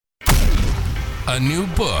A new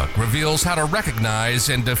book reveals how to recognize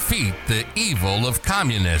and defeat the evil of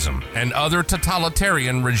communism and other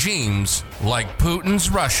totalitarian regimes like Putin's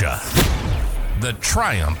Russia. The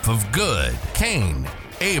Triumph of Good, Cain,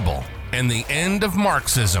 Abel, and the End of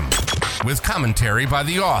Marxism, with commentary by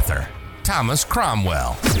the author, Thomas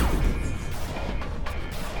Cromwell.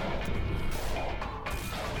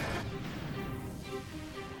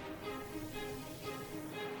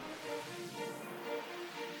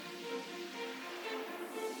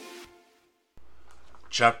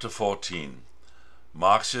 Chapter 14.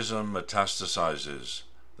 Marxism Metastasizes,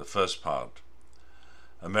 the first part.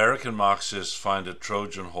 American Marxists find a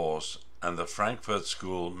Trojan horse, and the Frankfurt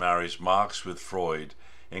School marries Marx with Freud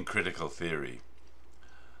in critical theory.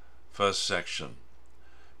 First section.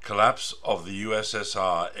 Collapse of the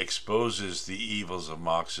USSR exposes the evils of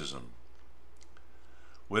Marxism.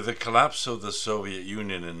 With the collapse of the Soviet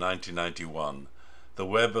Union in 1991, the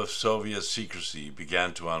web of Soviet secrecy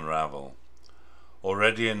began to unravel.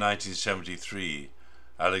 Already in 1973,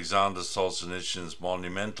 Alexander Solzhenitsyn's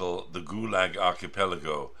monumental The Gulag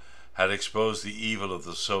Archipelago had exposed the evil of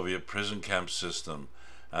the Soviet prison camp system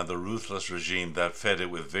and the ruthless regime that fed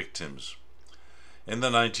it with victims. In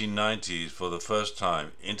the 1990s, for the first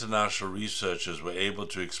time, international researchers were able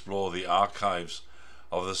to explore the archives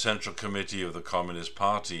of the Central Committee of the Communist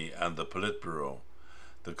Party and the Politburo,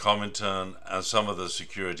 the Comintern, and some of the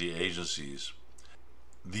security agencies.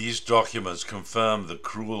 These documents confirm the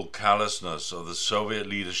cruel callousness of the Soviet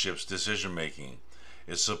leadership's decision-making,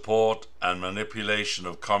 its support and manipulation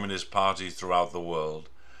of communist parties throughout the world,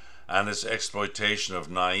 and its exploitation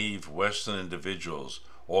of naive Western individuals,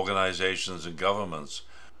 organizations, and governments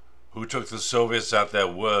who took the Soviets at their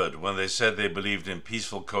word when they said they believed in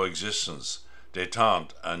peaceful coexistence,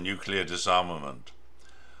 détente, and nuclear disarmament.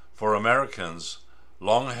 For Americans,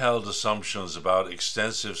 long-held assumptions about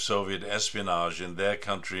extensive Soviet espionage in their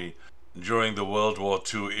country during the World War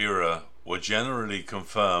II era were generally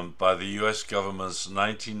confirmed by the U.S. government's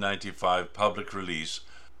 1995 public release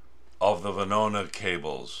of the Venona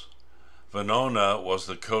cables. Venona was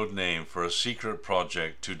the code name for a secret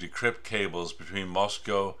project to decrypt cables between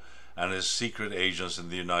Moscow and its secret agents in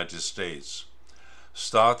the United States.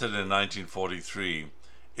 Started in 1943,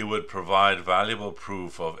 it would provide valuable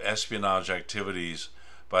proof of espionage activities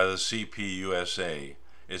by the CPUSA,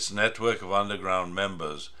 its network of underground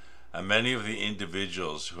members, and many of the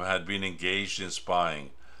individuals who had been engaged in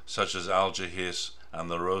spying, such as Alger Hiss and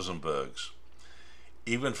the Rosenbergs.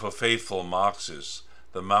 Even for faithful Marxists,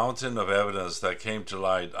 the mountain of evidence that came to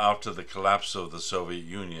light after the collapse of the Soviet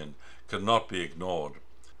Union could not be ignored.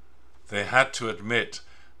 They had to admit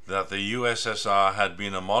that the USSR had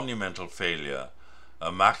been a monumental failure,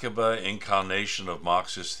 a macabre incarnation of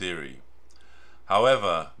Marxist theory.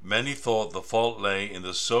 However, many thought the fault lay in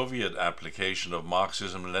the Soviet application of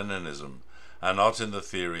Marxism-Leninism and not in the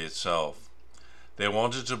theory itself. They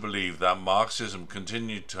wanted to believe that Marxism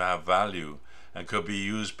continued to have value and could be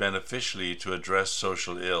used beneficially to address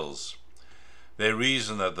social ills. They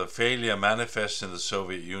reasoned that the failure manifest in the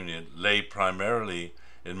Soviet Union lay primarily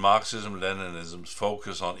in Marxism-Leninism's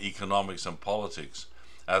focus on economics and politics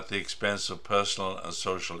at the expense of personal and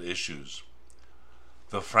social issues.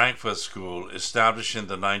 The Frankfurt School, established in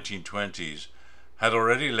the 1920s, had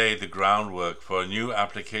already laid the groundwork for a new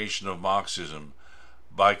application of Marxism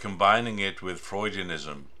by combining it with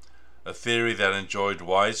Freudianism, a theory that enjoyed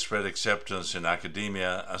widespread acceptance in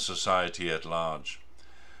academia and society at large.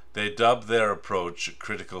 They dubbed their approach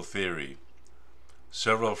critical theory.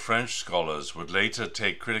 Several French scholars would later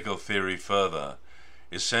take critical theory further,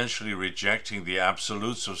 essentially rejecting the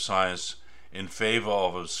absolutes of science in favor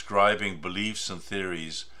of ascribing beliefs and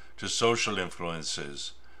theories to social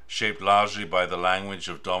influences, shaped largely by the language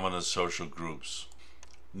of dominant social groups.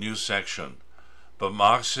 New section. But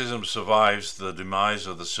Marxism survives the demise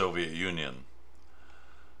of the Soviet Union.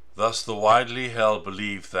 Thus, the widely held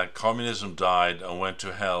belief that communism died and went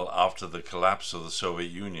to hell after the collapse of the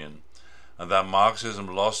Soviet Union, and that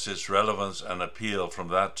Marxism lost its relevance and appeal from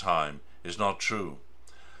that time, is not true.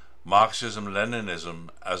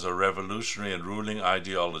 Marxism-Leninism, as a revolutionary and ruling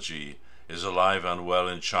ideology, is alive and well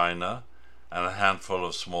in China and a handful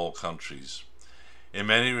of small countries. In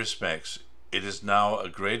many respects, it is now a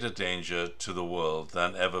greater danger to the world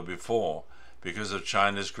than ever before because of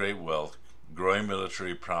China's great wealth, growing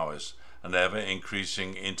military prowess, and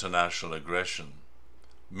ever-increasing international aggression.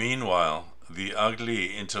 Meanwhile, the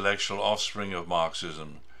ugly intellectual offspring of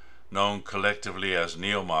Marxism, known collectively as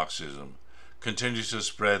neo-Marxism, continue to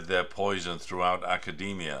spread their poison throughout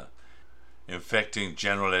academia, infecting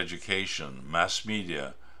general education, mass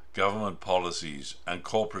media, government policies, and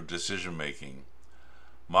corporate decision-making.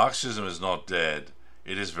 Marxism is not dead,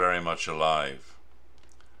 it is very much alive.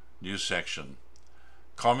 New section.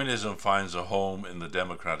 Communism finds a home in the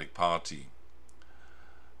Democratic Party.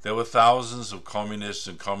 There were thousands of communist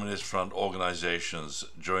and Communist Front organizations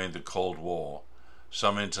during the Cold War,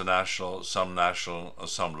 some international, some national, and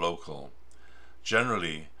some local.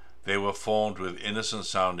 Generally, they were formed with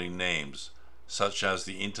innocent-sounding names, such as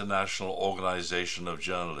the International Organization of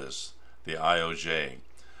Journalists, the IOJ,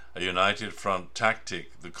 a united front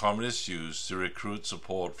tactic the communists used to recruit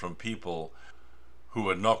support from people who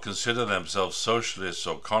would not consider themselves socialists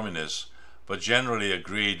or communists, but generally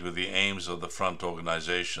agreed with the aims of the front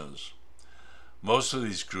organizations. Most of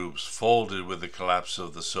these groups folded with the collapse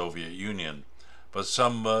of the Soviet Union, but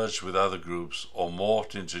some merged with other groups or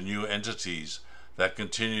morphed into new entities that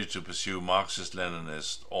continued to pursue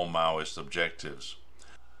Marxist-Leninist or Maoist objectives.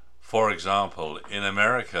 For example, in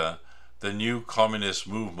America, the new communist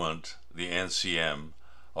movement, the NCM,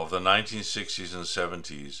 of the 1960s and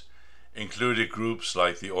 70s included groups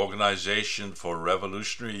like the Organization for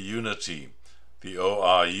Revolutionary Unity, the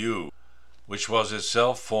ORU, which was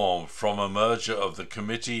itself formed from a merger of the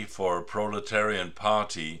Committee for a Proletarian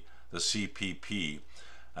Party, the CPP,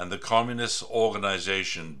 and the Communist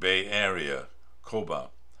Organization Bay Area, COBA.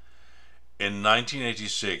 In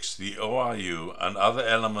 1986, the ORU and other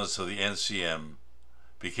elements of the NCM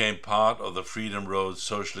became part of the Freedom Road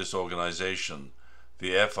Socialist Organization,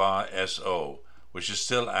 the FRSO, which is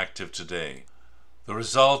still active today. The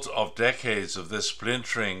result of decades of this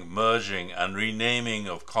splintering, merging, and renaming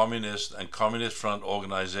of communist and Communist Front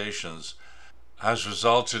organizations has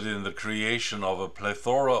resulted in the creation of a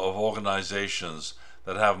plethora of organizations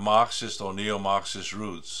that have Marxist or neo-Marxist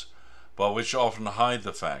roots, but which often hide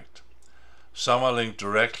the fact. Some are linked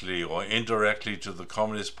directly or indirectly to the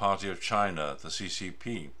Communist Party of China, the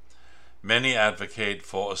CCP. Many advocate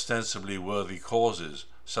for ostensibly worthy causes,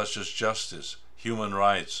 such as justice, human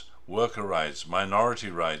rights, worker rights, minority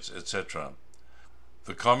rights, etc.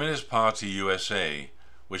 The Communist Party USA,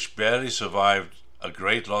 which barely survived a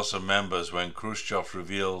great loss of members when Khrushchev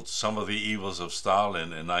revealed some of the evils of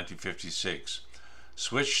Stalin in 1956,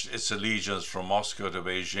 switched its allegiance from Moscow to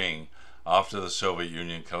Beijing after the Soviet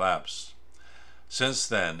Union collapsed. Since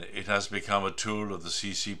then, it has become a tool of the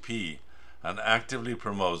CCP and actively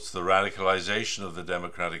promotes the radicalization of the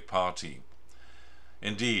Democratic Party.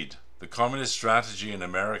 Indeed, the communist strategy in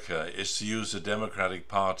America is to use the Democratic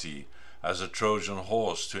Party as a Trojan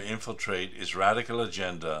horse to infiltrate its radical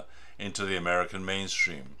agenda into the American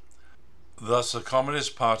mainstream. Thus, the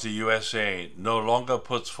Communist Party USA no longer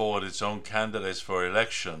puts forward its own candidates for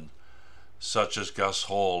election, such as Gus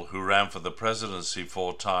Hall, who ran for the presidency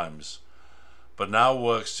 4 times, but now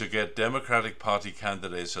works to get Democratic Party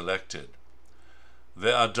candidates elected.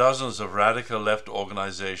 There are dozens of radical left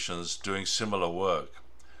organizations doing similar work.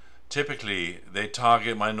 Typically, they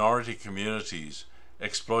target minority communities,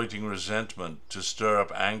 exploiting resentment to stir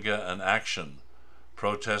up anger and action,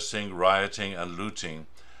 protesting, rioting, and looting,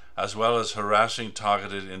 as well as harassing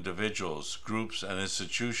targeted individuals, groups, and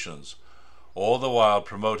institutions, all the while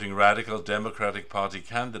promoting radical Democratic Party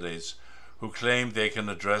candidates who claim they can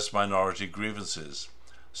address minority grievances,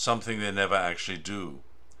 something they never actually do.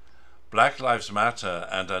 Black Lives Matter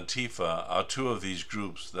and Antifa are 2 of these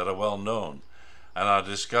groups that are well known and are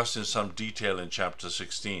discussed in some detail in Chapter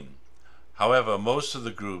 16. However, most of the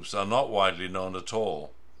groups are not widely known at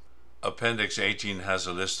all. Appendix 18 has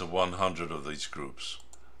a list of 100 of these groups.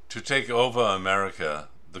 To take over America,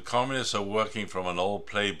 the communists are working from an old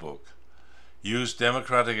playbook: use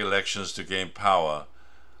democratic elections to gain power,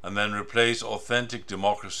 and then replace authentic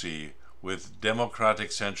democracy with democratic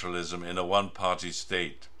centralism in a one-party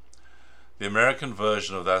state. The American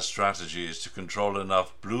version of that strategy is to control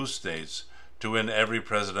enough blue states to win every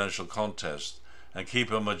presidential contest and keep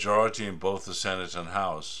a majority in both the Senate and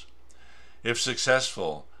House. If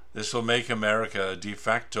successful, this will make America a de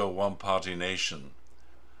facto one-party nation.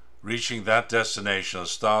 Reaching that destination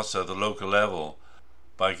starts at the local level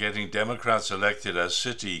by getting Democrats elected as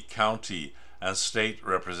city, county, and state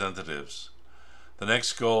representatives. The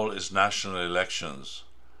next goal is national elections.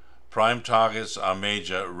 Prime targets are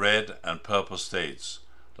major red and purple states,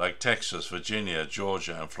 like Texas, Virginia,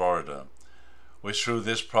 Georgia, and Florida, which through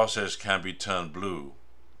this process can be turned blue.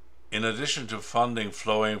 In addition to funding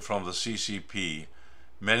flowing from the CCP,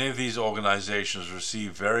 many of these organizations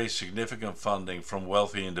receive very significant funding from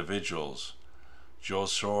wealthy individuals.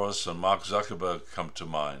 George Soros and Mark Zuckerberg come to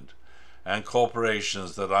mind, and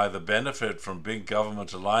corporations that either benefit from big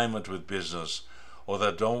government alignment with business or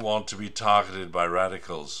that don't want to be targeted by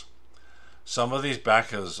radicals. Some of these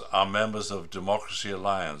backers are members of Democracy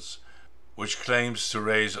Alliance, which claims to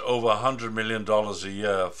raise over $100 million a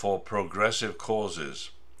year for progressive causes.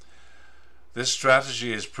 This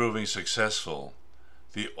strategy is proving successful.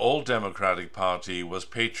 The old Democratic Party was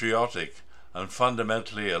patriotic and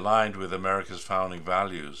fundamentally aligned with America's founding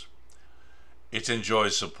values. It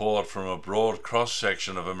enjoys support from a broad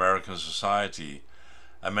cross-section of American society,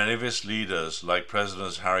 and many of its leaders, like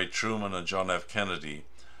Presidents Harry Truman and John F. Kennedy,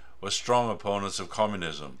 were strong opponents of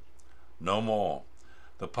communism. No more.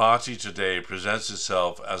 The party today presents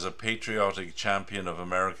itself as a patriotic champion of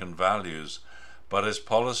American values, but its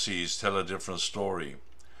policies tell a different story.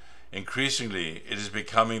 Increasingly, it is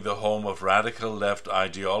becoming the home of radical left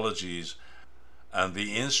ideologies and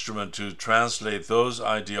the instrument to translate those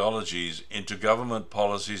ideologies into government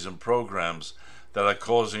policies and programs that are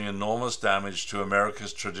causing enormous damage to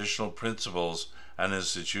America's traditional principles and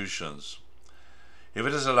institutions. If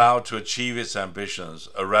it is allowed to achieve its ambitions,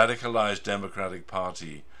 a radicalized Democratic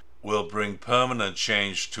Party will bring permanent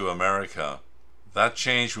change to America. That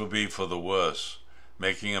change will be for the worse,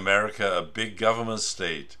 making America a big government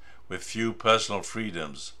state with few personal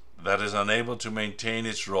freedoms that is unable to maintain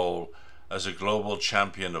its role as a global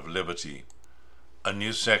champion of liberty. A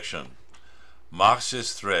new section.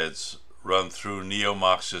 Marxist threads run through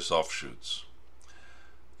neo-Marxist offshoots.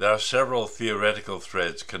 There are several theoretical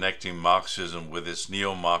threads connecting Marxism with its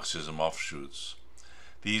neo-Marxism offshoots.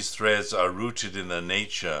 These threads are rooted in the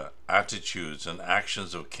nature, attitudes, and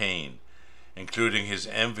actions of Cain, including his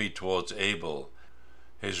envy towards Abel,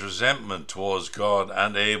 his resentment towards God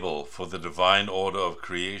and Abel for the divine order of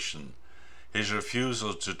creation, his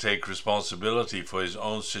refusal to take responsibility for his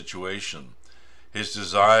own situation, his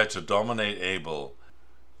desire to dominate Abel,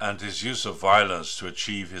 and his use of violence to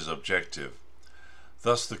achieve his objective.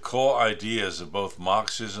 Thus, the core ideas of both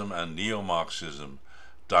Marxism and neo-Marxism,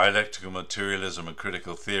 dialectical materialism and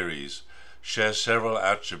critical theories, share several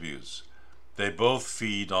attributes. They both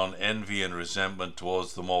feed on envy and resentment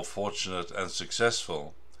towards the more fortunate and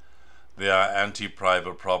successful. They are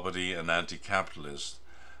anti-private property and anti-capitalist.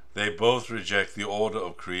 They both reject the order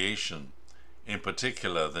of creation, in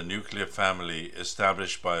particular the nuclear family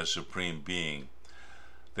established by a supreme being.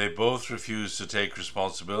 They both refuse to take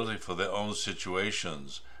responsibility for their own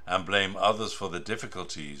situations and blame others for the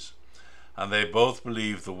difficulties, and they both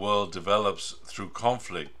believe the world develops through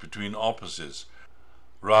conflict between opposites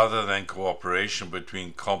rather than cooperation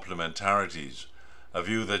between complementarities, a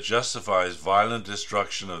view that justifies violent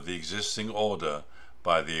destruction of the existing order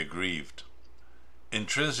by the aggrieved.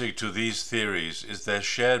 Intrinsic to these theories is their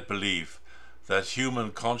shared belief that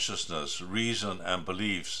human consciousness, reason, and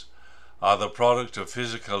beliefs are the product of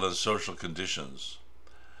physical and social conditions.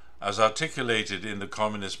 As articulated in the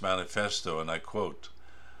Communist Manifesto, and I quote,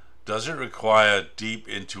 "Does it require deep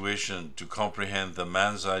intuition to comprehend that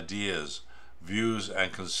man's ideas, views,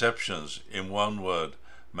 and conceptions, in one word,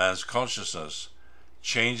 man's consciousness,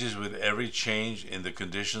 changes with every change in the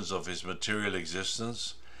conditions of his material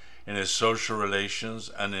existence, in his social relations,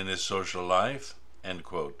 and in his social life?" End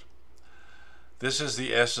quote. This is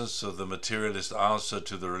the essence of the materialist answer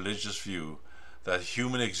to the religious view that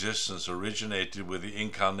human existence originated with the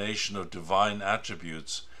incarnation of divine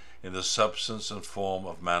attributes in the substance and form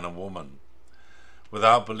of man and woman.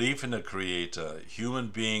 Without belief in a creator, human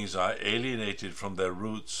beings are alienated from their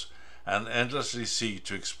roots and endlessly seek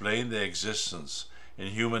to explain their existence in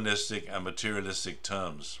humanistic and materialistic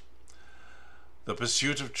terms. The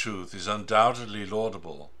pursuit of truth is undoubtedly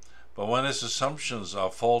laudable, but when its assumptions are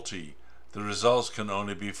faulty, the results can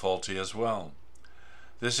only be faulty as well.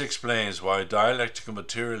 This explains why dialectical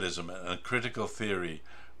materialism and critical theory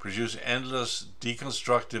produce endless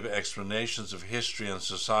deconstructive explanations of history and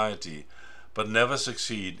society, but never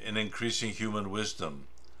succeed in increasing human wisdom.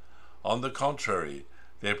 On the contrary,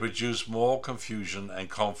 they produce more confusion and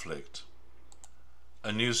conflict.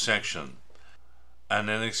 A new section. An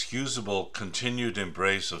inexcusable continued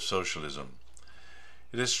embrace of socialism.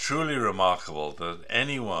 It is truly remarkable that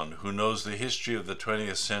anyone who knows the history of the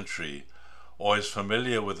 20th century or is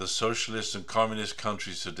familiar with the socialist and communist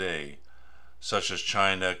countries today, such as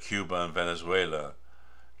China, Cuba, and Venezuela,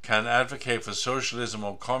 can advocate for socialism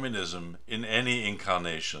or communism in any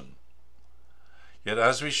incarnation. Yet,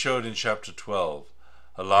 as we showed in Chapter 12,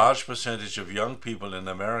 a large percentage of young people in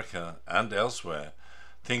America and elsewhere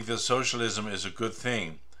think that socialism is a good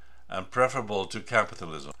thing and preferable to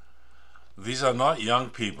capitalism. These are not young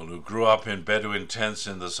people who grew up in Bedouin tents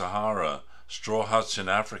in the Sahara, straw huts in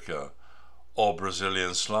Africa, or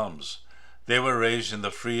Brazilian slums. They were raised in the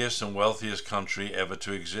freest and wealthiest country ever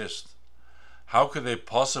to exist. How could they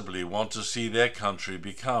possibly want to see their country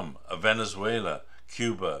become a Venezuela,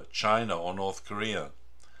 Cuba, China, or North Korea?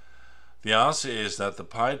 The answer is that the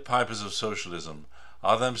Pied Pipers of socialism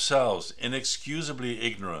are themselves inexcusably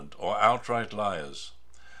ignorant or outright liars.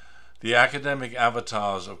 The academic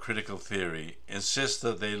avatars of critical theory insist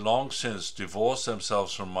that they long since divorced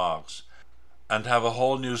themselves from Marx and have a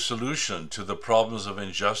whole new solution to the problems of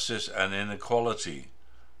injustice and inequality.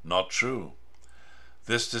 Not true.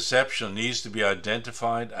 This deception needs to be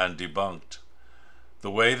identified and debunked. The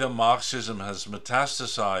way that Marxism has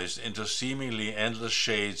metastasized into seemingly endless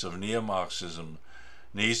shades of neo-Marxism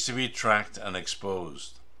needs to be tracked and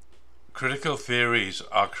exposed. Critical theories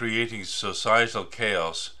are creating societal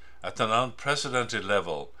chaos at an unprecedented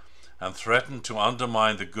level and threaten to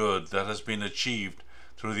undermine the good that has been achieved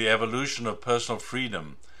through the evolution of personal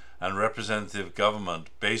freedom and representative government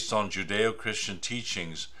based on Judeo-Christian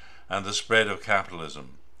teachings and the spread of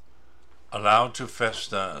capitalism. Allowed to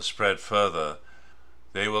fester and spread further,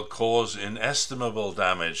 they will cause inestimable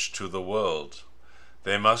damage to the world.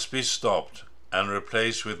 They must be stopped and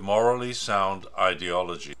replaced with morally sound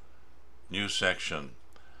ideology. New section.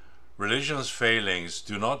 Religion's failings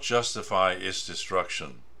do not justify its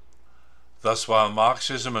destruction. Thus, while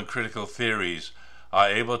Marxism and critical theories are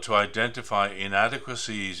able to identify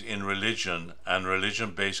inadequacies in religion and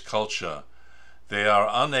religion-based culture, they are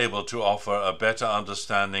unable to offer a better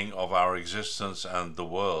understanding of our existence and the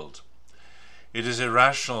world. It is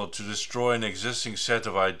irrational to destroy an existing set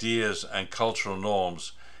of ideas and cultural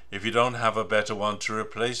norms if you don't have a better one to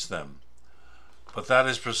replace them. But that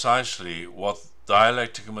is precisely what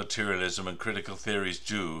dialectical materialism and critical theories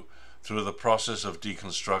do through the process of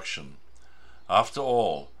deconstruction. After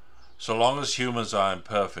all, so long as humans are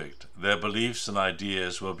imperfect, their beliefs and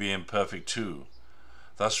ideas will be imperfect too.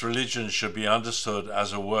 Thus, religion should be understood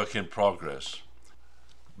as a work in progress.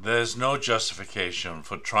 There is no justification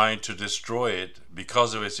for trying to destroy it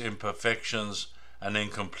because of its imperfections and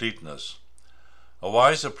incompleteness. A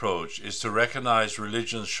wise approach is to recognize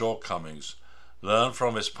religion's shortcomings, learn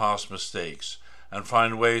from its past mistakes, and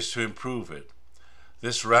find ways to improve it.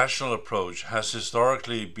 This rational approach has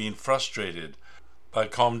historically been frustrated by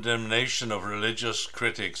condemnation of religious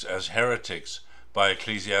critics as heretics by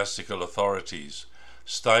ecclesiastical authorities,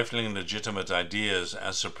 stifling legitimate ideas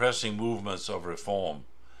and suppressing movements of reform.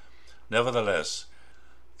 Nevertheless,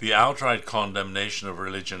 the outright condemnation of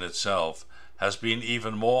religion itself has been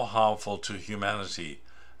even more harmful to humanity,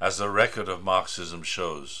 as the record of Marxism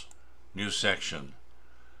shows. New section.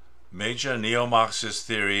 Major neo-Marxist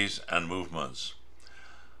theories and movements.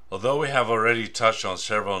 Although we have already touched on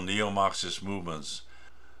several neo-Marxist movements,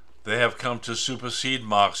 they have come to supersede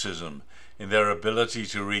Marxism in their ability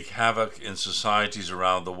to wreak havoc in societies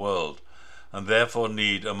around the world, and therefore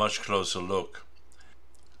need a much closer look.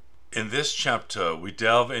 In this chapter, we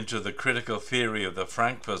delve into the critical theory of the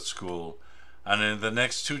Frankfurt School, and in the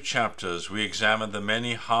next two chapters, we examine the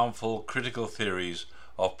many harmful critical theories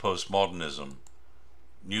of postmodernism.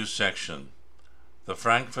 New section. The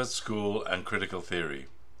Frankfurt School and Critical Theory.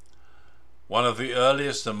 One of the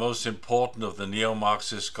earliest and most important of the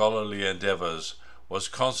neo-Marxist scholarly endeavors was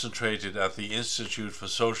concentrated at the Institute for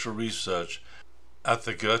Social Research at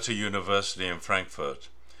the Goethe University in Frankfurt.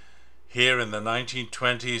 Here in the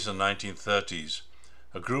 1920s and 1930s,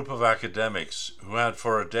 a group of academics who had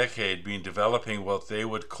for a decade been developing what they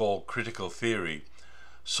would call critical theory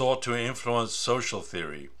sought to influence social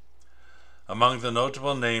theory. Among the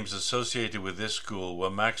notable names associated with this school were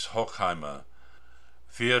Max Horkheimer,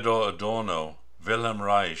 Theodor Adorno, Wilhelm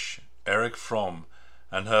Reich, Erich Fromm,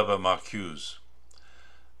 and Herbert Marcuse.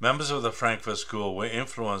 Members of the Frankfurt School were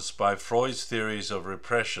influenced by Freud's theories of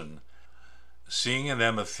repression, seeing in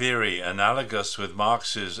them a theory analogous with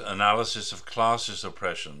Marx's analysis of classist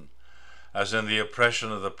oppression, as in the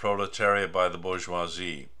oppression of the proletariat by the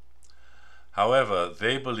bourgeoisie. However,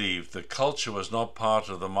 they believed that culture was not part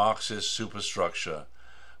of the Marxist superstructure,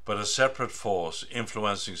 but a separate force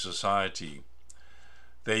influencing society.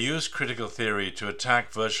 They used critical theory to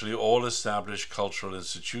attack virtually all established cultural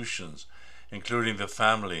institutions, including the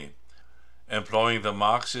family, employing the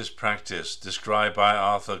Marxist practice described by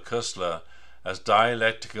Arthur Koestler as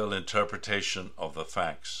dialectical interpretation of the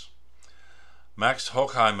facts. Max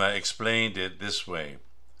Horkheimer explained it this way: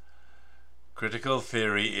 critical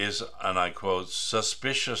theory is, and I quote,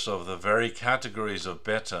 suspicious of the very categories of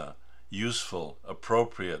better, useful,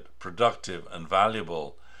 appropriate, productive, and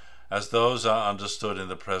valuable as those are understood in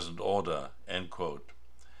the present order, end quote.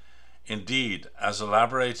 Indeed, as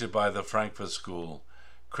elaborated by the Frankfurt School,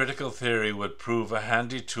 critical theory would prove a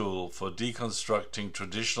handy tool for deconstructing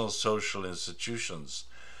traditional social institutions,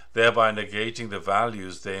 thereby negating the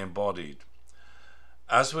values they embodied.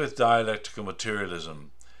 As with dialectical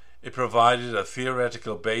materialism, It provided a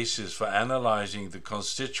theoretical basis for analyzing the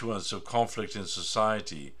constituents of conflict in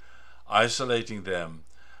society, isolating them,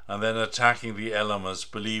 and then attacking the elements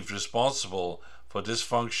believed responsible for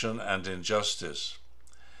dysfunction and injustice.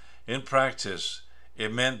 In practice,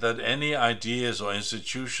 it meant that any ideas or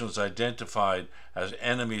institutions identified as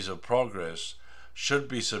enemies of progress should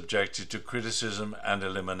be subjected to criticism and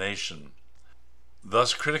elimination.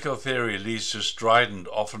 Thus, critical theory leads to strident,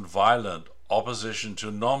 often violent, opposition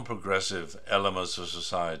to non-progressive elements of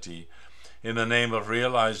society in the name of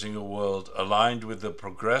realizing a world aligned with the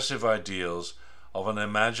progressive ideals of an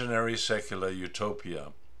imaginary secular utopia.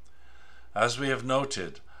 As we have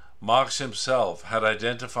noted, Marx himself had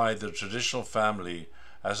identified the traditional family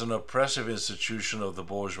as an oppressive institution of the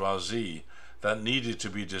bourgeoisie that needed to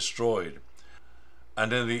be destroyed,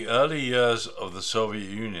 and in the early years of the Soviet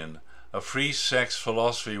Union, a free sex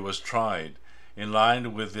philosophy was tried in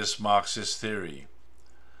line with this Marxist theory.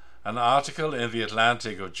 An article in The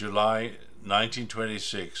Atlantic of July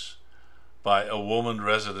 1926 by a woman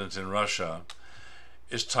resident in Russia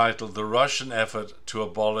is titled "The Russian Effort to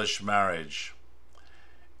Abolish Marriage."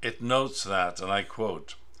 It notes that, and I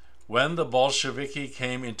quote, "When the Bolsheviki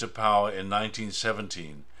came into power in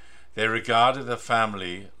 1917, they regarded the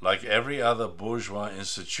family, like every other bourgeois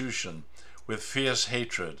institution, with fierce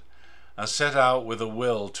hatred, and set out with a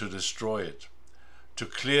will to destroy it. To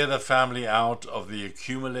clear the family out of the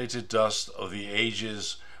accumulated dust of the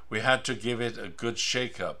ages, we had to give it a good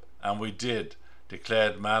shake-up, and we did,"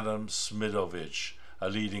 declared Madame Smidovich, a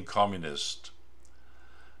leading communist.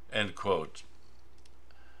 End quote.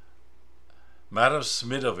 Madame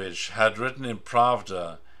Smidovich had written in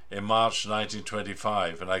Pravda in March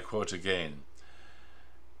 1925, and I quote again,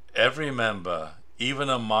 "Every member, even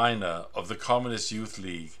a minor, of the Communist Youth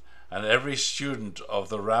League, and every student of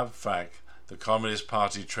the Rabfak, the Communist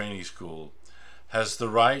Party training school, has the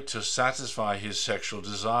right to satisfy his sexual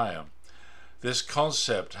desire. This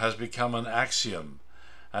concept has become an axiom,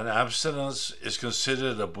 and abstinence is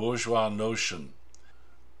considered a bourgeois notion.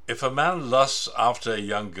 If a man lusts after a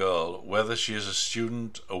young girl, whether she is a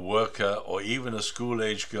student, a worker, or even a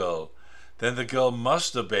school-age girl, then the girl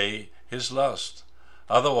must obey his lust.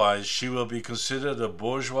 Otherwise, she will be considered a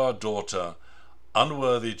bourgeois daughter,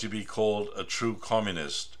 unworthy to be called a true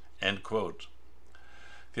communist." End quote.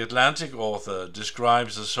 The Atlantic author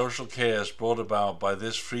describes the social chaos brought about by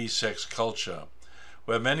this free sex culture,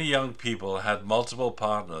 where many young people had multiple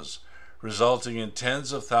partners, resulting in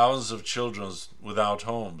tens of thousands of children without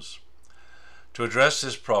homes. To address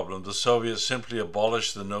this problem, the Soviets simply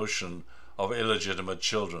abolished the notion of illegitimate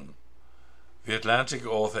children. The Atlantic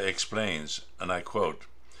author explains, and I quote,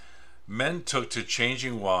 "Men took to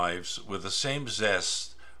changing wives with the same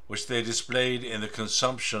zest which they displayed in the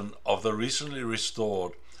consumption of the recently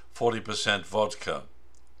restored 40% vodka."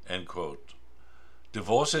 End quote.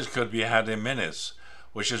 Divorces could be had in minutes,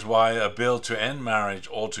 which is why a bill to end marriage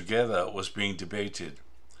altogether was being debated.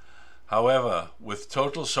 However, with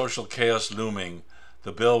total social chaos looming,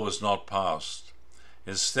 the bill was not passed.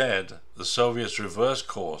 Instead, the Soviets reversed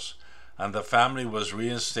course, and the family was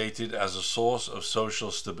reinstated as a source of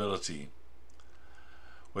social stability.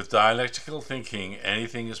 With dialectical thinking,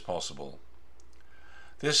 anything is possible.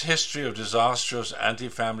 This history of disastrous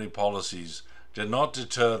anti-family policies did not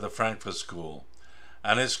deter the Frankfurt School,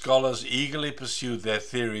 and its scholars eagerly pursued their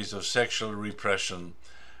theories of sexual repression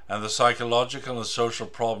and the psychological and social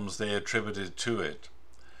problems they attributed to it.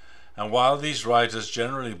 And while these writers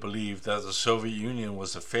generally believed that the Soviet Union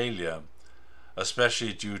was a failure,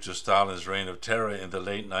 especially due to Stalin's reign of terror in the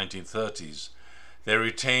late 1930s, they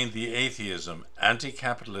retained the atheism,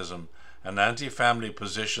 anti-capitalism, and anti-family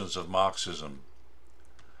positions of Marxism.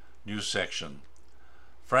 New section.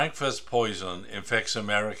 Frankfurt's poison infects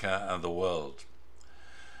America and the world.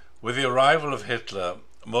 With the arrival of Hitler,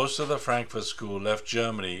 most of the Frankfurt School left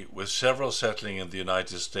Germany, with several settling in the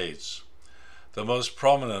United States. The most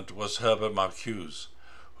prominent was Herbert Marcuse,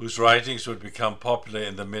 whose writings would become popular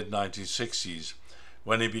in the mid-1960s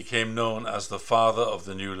when he became known as the father of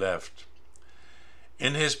the New Left.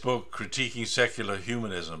 In his book Critiquing Secular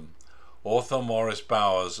Humanism, author Maurice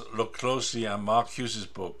Bowers looked closely at Marcuse's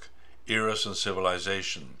book Eros and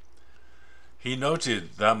Civilization. He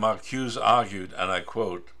noted that Marcuse argued, and I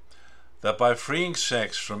quote, that by freeing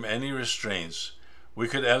sex from any restraints, we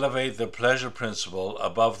could elevate the pleasure principle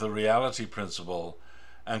above the reality principle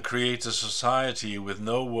and create a society with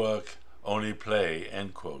no work, only play,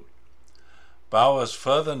 end quote. Bowers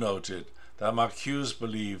further noted that Marcuse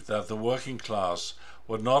believed that the working class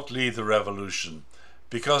would not lead the revolution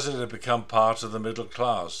because it had become part of the middle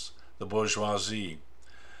class, the bourgeoisie.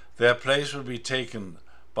 Their place would be taken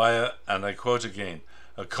by and I quote again,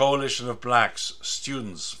 a coalition of blacks,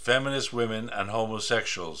 students, feminist women, and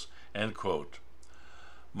homosexuals, end quote.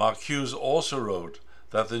 Marcuse also wrote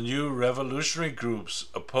that the new revolutionary groups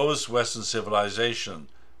opposed Western civilization,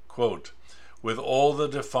 quote, with all the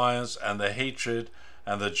defiance and the hatred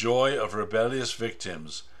and the joy of rebellious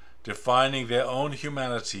victims, defining their own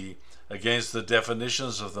humanity against the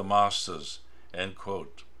definitions of the masters, end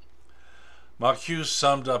quote. Marcuse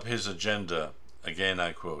summed up his agenda, again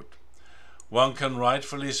I quote, one can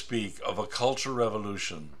rightfully speak of a cultural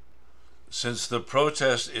revolution, since the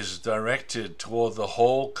protest is directed toward the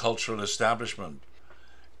whole cultural establishment,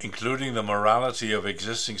 including the morality of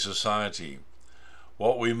existing society.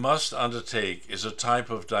 What we must undertake is a type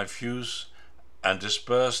of diffuse and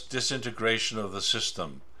dispersed disintegration of the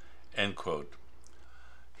system, end quote.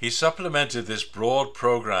 He supplemented this broad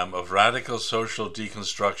program of radical social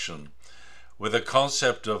deconstruction with a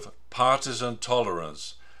concept of partisan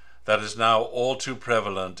tolerance that is now all too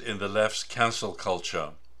prevalent in the left's cancel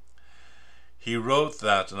culture. He wrote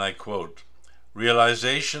that, and I quote,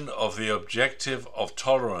 realization of the objective of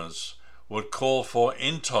tolerance would call for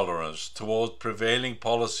intolerance toward prevailing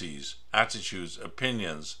policies, attitudes,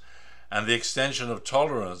 opinions, and the extension of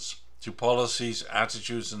tolerance to policies,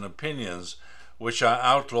 attitudes, and opinions which are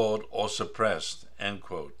outlawed or suppressed, end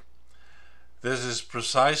quote. This is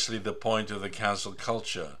precisely the point of the cancel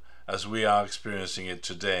culture as we are experiencing it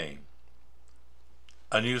today.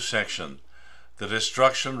 A new section, the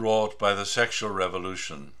destruction wrought by the sexual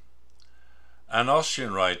revolution. An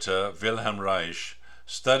Austrian writer, Wilhelm Reich,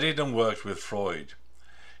 studied and worked with Freud.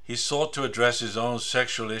 He sought to address his own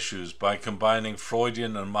sexual issues by combining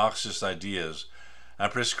Freudian and Marxist ideas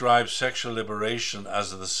and prescribed sexual liberation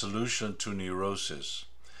as the solution to neurosis.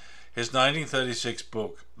 His 1936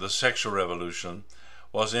 book, The Sexual Revolution,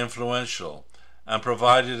 was influential and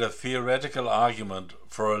provided a theoretical argument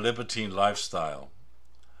for a libertine lifestyle.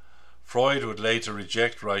 Freud would later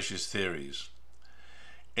reject Reich's theories.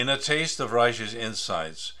 In a taste of Reich's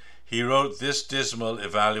insights, he wrote this dismal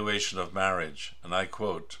evaluation of marriage, and I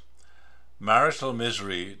quote, marital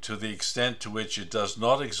misery, to the extent to which it does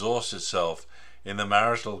not exhaust itself in the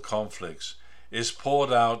marital conflicts, is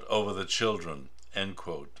poured out over the children, end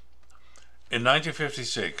quote. In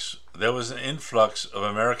 1956, there was an influx of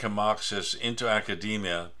American Marxists into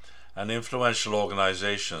academia and influential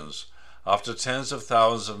organizations after tens of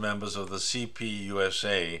thousands of members of the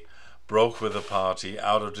CPUSA broke with the party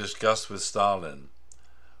out of disgust with Stalin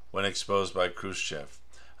when exposed by Khrushchev,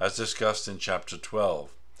 as discussed in Chapter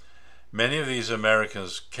 12. Many of these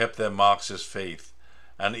Americans kept their Marxist faith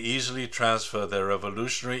and easily transferred their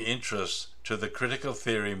revolutionary interests to the critical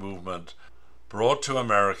theory movement brought to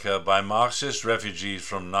America by Marxist refugees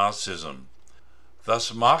from Nazism.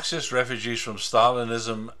 Thus, Marxist refugees from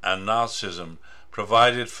Stalinism and Nazism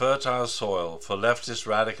provided fertile soil for leftist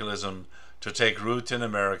radicalism to take root in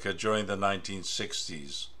America during the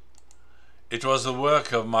 1960s. It was the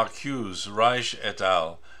work of Marcuse, Reich et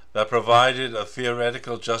al. That provided a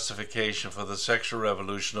theoretical justification for the sexual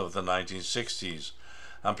revolution of the 1960s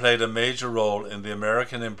and played a major role in the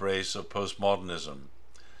American embrace of postmodernism.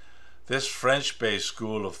 This French-based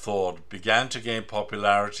school of thought began to gain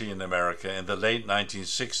popularity in America in the late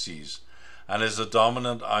 1960s and is the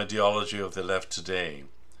dominant ideology of the left today.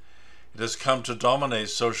 It has come to dominate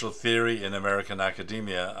social theory in American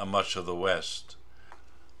academia and much of the West.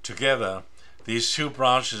 Together, these two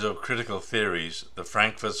branches of critical theories, the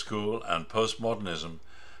Frankfurt School and postmodernism,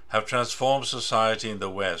 have transformed society in the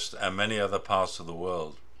West and many other parts of the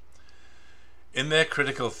world. In their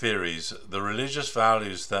critical theories, the religious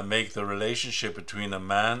values that make the relationship between a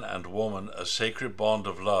man and woman a sacred bond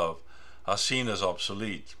of love are seen as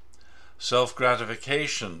obsolete.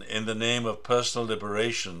 Self-gratification in the name of personal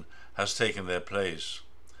liberation has taken their place.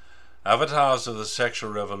 Avatars of the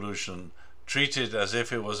sexual revolution treat it as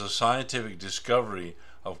if it was a scientific discovery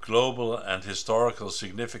of global and historical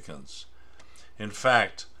significance. In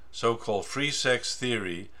fact, so-called free sex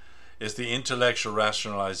theory is the intellectual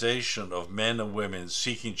rationalization of men and women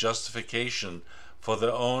seeking justification for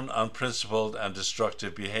their own unprincipled and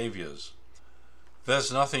destructive behaviors.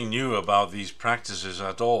 There's nothing new about these practices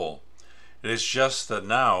at all. It is just that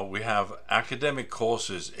now we have academic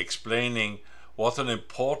courses explaining what an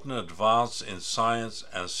important advance in science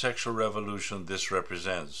and sexual revolution this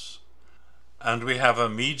represents. And we have a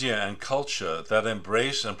media and culture that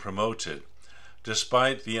embrace and promote it,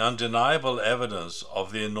 despite the undeniable evidence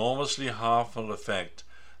of the enormously harmful effect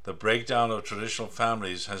the breakdown of traditional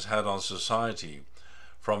families has had on society,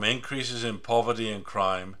 from increases in poverty and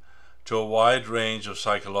crime to a wide range of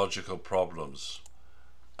psychological problems.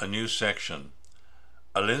 A new section.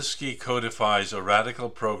 Alinsky codifies a radical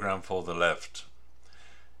program for the left.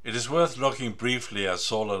 It is worth looking briefly at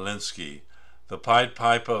Saul Alinsky, the Pied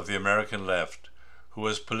Piper of the American left, who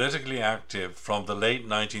was politically active from the late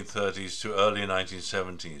 1930s to early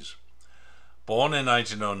 1970s. Born in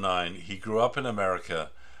 1909, he grew up in America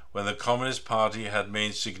when the Communist Party had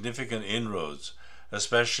made significant inroads,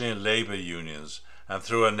 especially in labor unions, and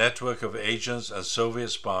through a network of agents and Soviet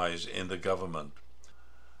spies in the government.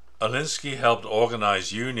 Alinsky helped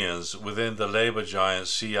organize unions within the labor giant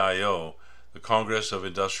CIO, the Congress of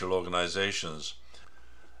Industrial Organizations,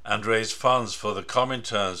 and raised funds for the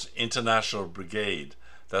Comintern's International Brigade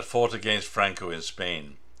that fought against Franco in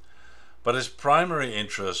Spain. But his primary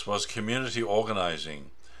interest was community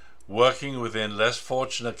organizing, working within less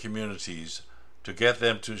fortunate communities to get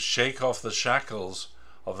them to shake off the shackles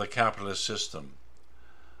of the capitalist system.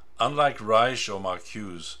 Unlike Reich or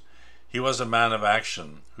Marcuse, he was a man of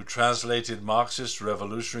action who translated Marxist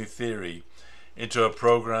revolutionary theory into a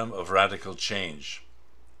program of radical change.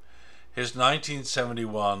 His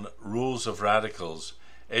 1971 Rules of Radicals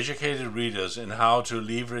educated readers in how to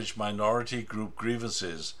leverage minority group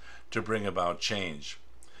grievances to bring about change.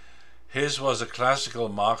 His was a classical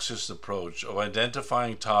Marxist approach of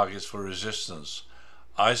identifying targets for resistance,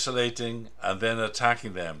 isolating and then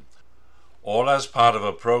attacking them, all as part of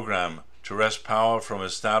a program to wrest power from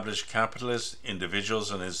established capitalist individuals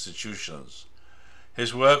and institutions.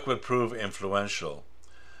 His work would prove influential.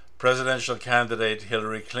 Presidential candidate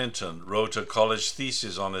Hillary Clinton wrote a college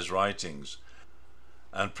thesis on his writings,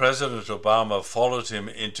 and President Obama followed him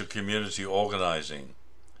into community organizing.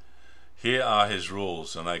 Here are his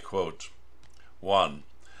rules, and I quote, 1.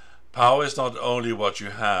 Power is not only what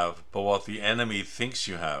you have, but what the enemy thinks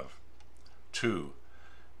you have. 2.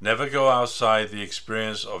 Never go outside the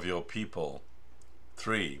experience of your people.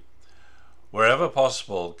 3. Wherever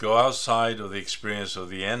possible, go outside of the experience of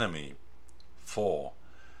the enemy. 4.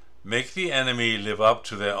 Make the enemy live up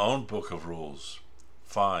to their own book of rules.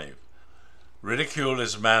 5. Ridicule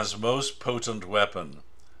is man's most potent weapon.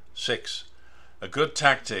 6. A good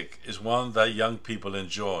tactic is one that young people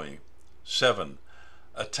enjoy. 7.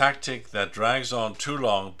 A tactic that drags on too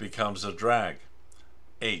long becomes a drag.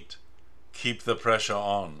 8. Keep the pressure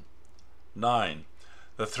on. 9.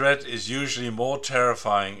 The threat is usually more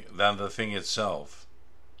terrifying than the thing itself.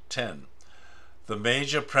 10. The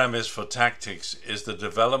major premise for tactics is the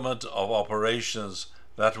development of operations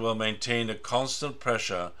that will maintain a constant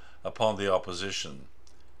pressure upon the opposition.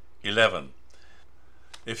 11.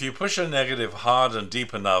 If you push a negative hard and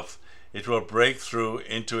deep enough, it will break through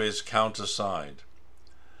into its counter side.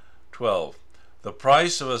 12. The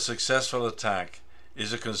price of a successful attack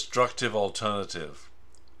is a constructive alternative.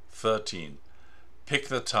 13. Pick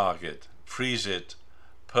the target, freeze it,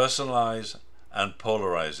 personalize, and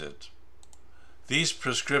polarize it. These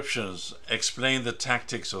prescriptions explain the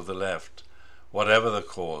tactics of the left, whatever the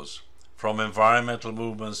cause, from environmental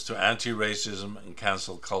movements to anti-racism and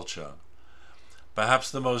cancel culture.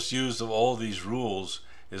 Perhaps the most used of all these rules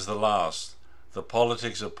is the last, the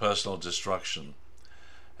politics of personal destruction.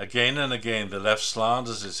 Again and again the left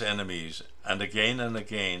slanders its enemies, and again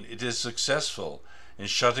it is successful in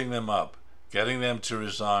shutting them up, getting them to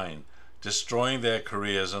resign, destroying their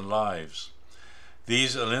careers and lives.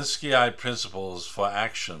 These Alinskyite principles for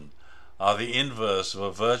action are the inverse of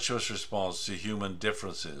a virtuous response to human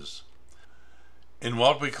differences. In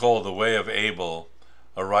what we call the way of Abel,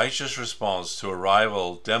 a righteous response to a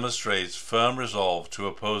rival demonstrates firm resolve to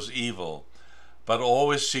oppose evil, but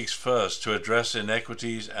always seeks first to address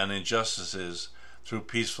inequities and injustices through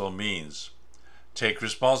peaceful means. Take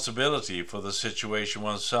responsibility for the situation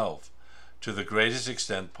oneself, to the greatest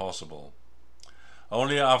extent possible.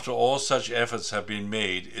 Only after all such efforts have been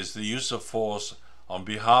made is the use of force on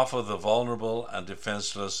behalf of the vulnerable and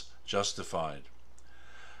defenseless justified.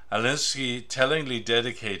 Alinsky tellingly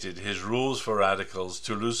dedicated his rules for radicals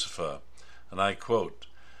to Lucifer, and I quote,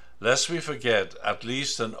 "Lest we forget at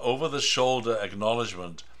least an over-the-shoulder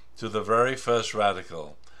acknowledgement to the very first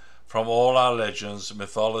radical, from all our legends,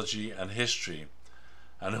 mythology, and history.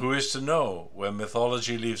 And who is to know where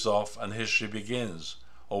mythology leaves off and history begins,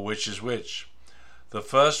 or which is which? The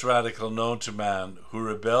first radical known to man who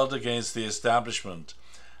rebelled against the establishment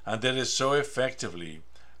and did it so effectively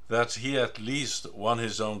that he at least won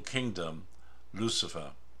his own kingdom,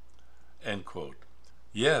 Lucifer." End quote.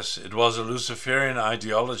 Yes, it was a Luciferian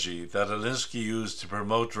ideology that Alinsky used to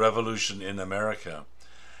promote revolution in America,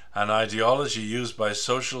 an ideology used by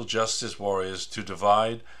social justice warriors to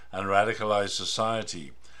divide and radicalize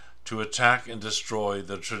society, to attack and destroy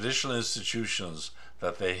the traditional institutions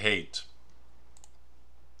that they hate.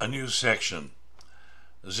 A new section.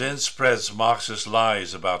 Zinn spreads Marxist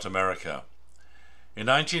lies about America. In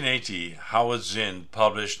 1980, Howard Zinn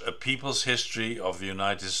published A People's History of the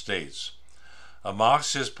United States, a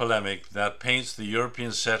Marxist polemic that paints the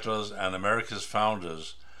European settlers and America's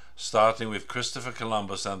founders, starting with Christopher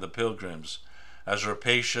Columbus and the Pilgrims, as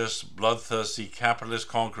rapacious, bloodthirsty capitalist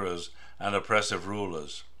conquerors and oppressive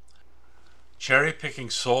rulers. Cherry-picking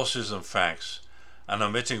sources and facts, and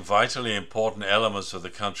omitting vitally important elements of the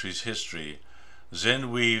country's history,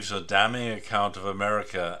 Zinn weaves a damning account of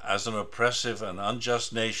America as an oppressive and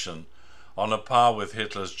unjust nation on a par with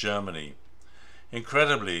Hitler's Germany.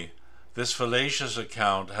 Incredibly, this fallacious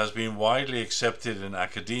account has been widely accepted in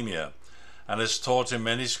academia and is taught in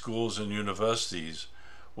many schools and universities,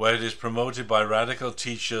 where it is promoted by radical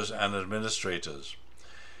teachers and administrators.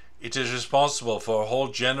 It is responsible for a whole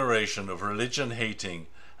generation of religion-hating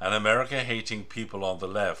and America-hating people on the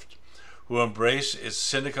left, who embrace its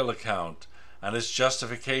cynical account and its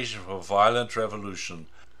justification for violent revolution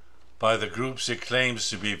by the groups it claims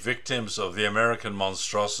to be victims of the American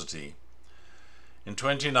monstrosity. In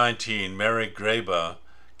 2019, Merrick Graeber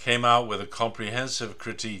came out with a comprehensive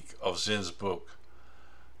critique of Zinn's book,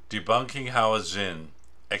 Debunking Howard Zinn,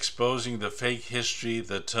 Exposing the Fake History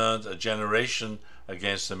That Turned a Generation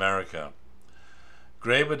Against America.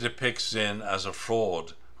 Graeber depicts Zinn as a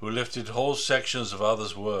fraud who lifted whole sections of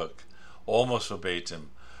others' work, almost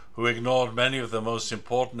verbatim, who ignored many of the most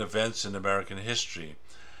important events in American history,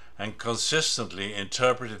 and consistently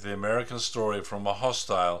interpreted the American story from a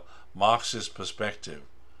hostile Marxist perspective.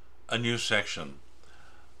 A new section.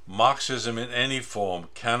 Marxism in any form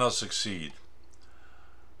cannot succeed.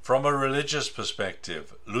 From a religious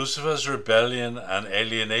perspective, Lucifer's rebellion and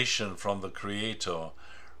alienation from the Creator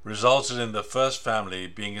resulted in the first family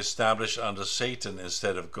being established under Satan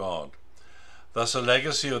instead of God. Thus, a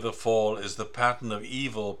legacy of the fall is the pattern of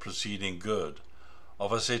evil preceding good,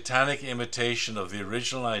 of a satanic imitation of the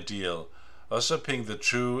original ideal, usurping the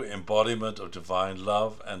true embodiment of divine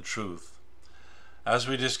love and truth. As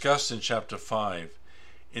we discussed in Chapter 5,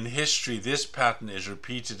 in history this pattern is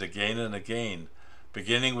repeated again and again,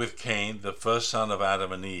 beginning with Cain, the first son of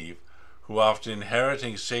Adam and Eve, who after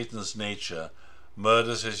inheriting Satan's nature,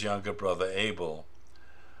 murders his younger brother Abel.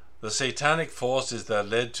 The satanic forces that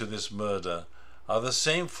led to this murder are the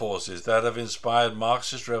same forces that have inspired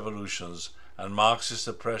Marxist revolutions and Marxist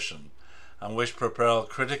oppression, and which propel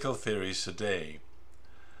critical theories today.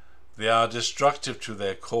 They are destructive to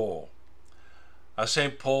their core. As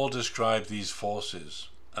St. Paul described these forces,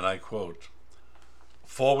 and I quote,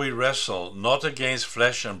 "For we wrestle not against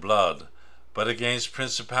flesh and blood, but against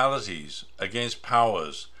principalities, against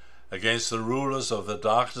powers, against the rulers of the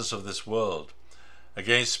darkness of this world,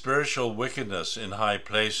 against spiritual wickedness in high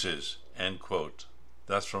places." End quote.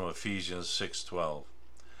 That's from Ephesians 6:12.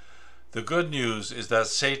 The good news is that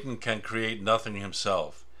Satan can create nothing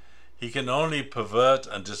himself. He can only pervert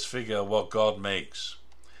and disfigure what God makes.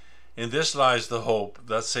 In this lies the hope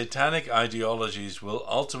that satanic ideologies will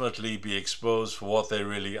ultimately be exposed for what they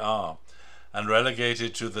really are and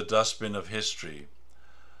relegated to the dustbin of history.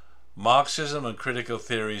 Marxism and critical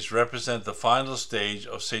theories represent the final stage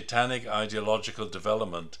of satanic ideological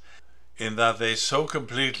development, in that they so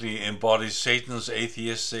completely embody Satan's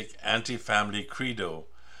atheistic anti-family credo,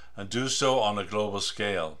 and do so on a global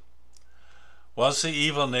scale. Once the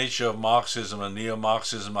evil nature of Marxism and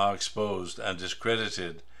neo-Marxism are exposed and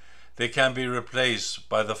discredited, they can be replaced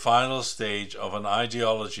by the final stage of an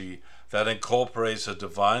ideology that incorporates a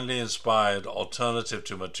divinely inspired alternative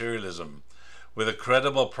to materialism, with a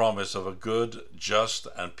credible promise of a good, just,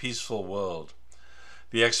 and peaceful world.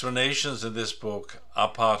 The explanations in this book are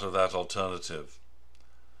part of that alternative.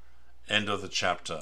 End of the chapter.